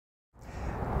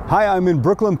Hi, I'm in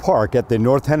Brooklyn Park at the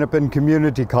North Hennepin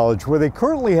Community College, where they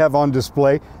currently have on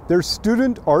display their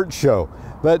student art show.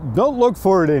 But don't look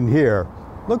for it in here.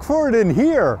 Look for it in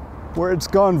here, where it's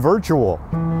gone virtual.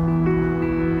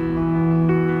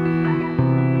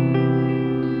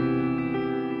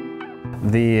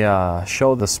 The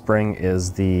show this spring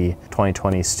is the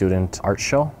 2020 Student Art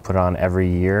Show, put on every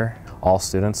year. All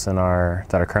students that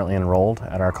are currently enrolled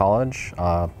at our college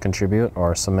contribute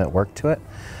or submit work to it.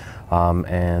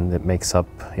 And it makes up,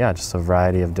 just a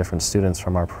variety of different students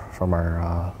from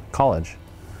our college.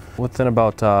 Within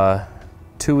about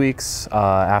 2 weeks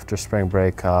after spring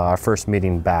break, our first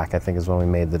meeting back, I think, is when we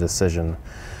made the decision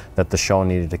that the show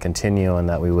needed to continue and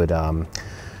that we would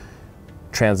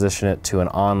transition it to an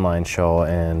online show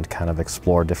and kind of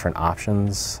explore different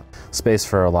options. Space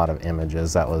for a lot of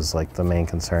images. That was like the main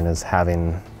concern, is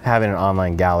having an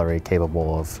online gallery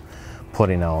capable of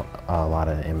putting out a lot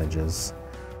of images.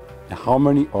 How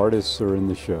many artists are in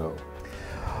the show?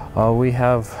 We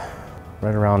have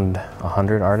right around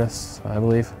 100 artists, I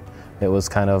believe. It was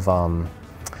kind of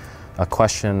a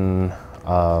question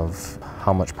of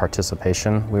how much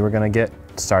participation we were going to get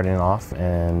starting off,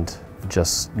 and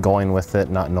just going with it,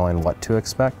 not knowing what to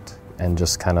expect, and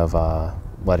just kind of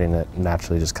letting it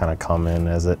naturally just kind of come in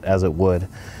as it would,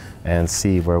 and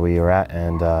see where we were at.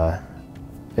 And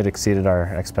it exceeded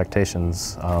our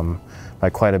expectations by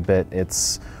quite a bit.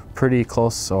 It's pretty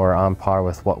close or on par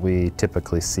with what we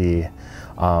typically see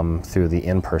through the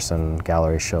in-person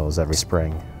gallery shows every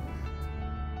spring.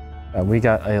 We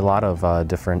got a lot of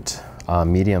different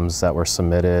mediums that were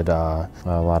submitted, a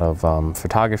lot of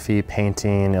photography,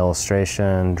 painting,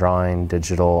 illustration, drawing,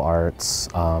 digital arts,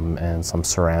 and some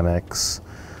ceramics.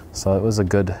 So it was a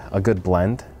good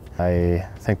blend. I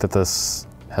think that this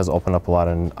has opened up a lot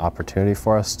of opportunity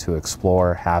for us to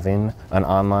explore having an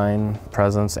online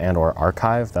presence and or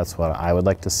archive. That's what I would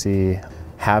like to see.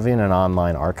 Having an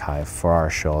online archive for our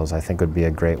shows, I think, would be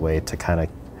a great way to kind of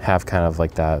have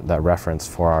like that reference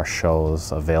for our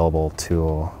shows available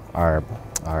to our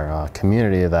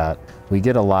community, that we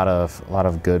get a lot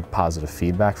of good positive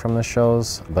feedback from the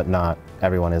shows, but not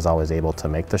everyone is always able to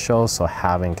make the shows. So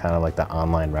having kind of like the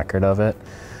online record of it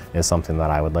is something that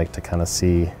I would like to kind of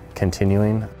see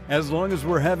continuing. As long as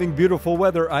we're having beautiful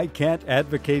weather, I can't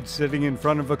advocate sitting in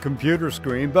front of a computer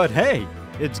screen, but hey,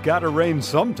 it's gotta rain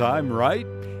sometime, right?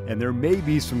 And there may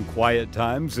be some quiet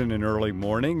times in an early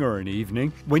morning or an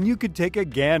evening when you could take a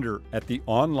gander at the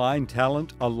online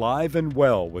talent alive and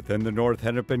well within the North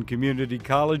Hennepin Community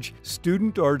College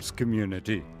student arts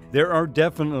community. There are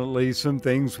definitely some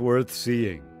things worth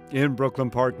seeing. In Brooklyn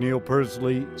Park, Neil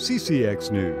Pursley, CCX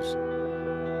News.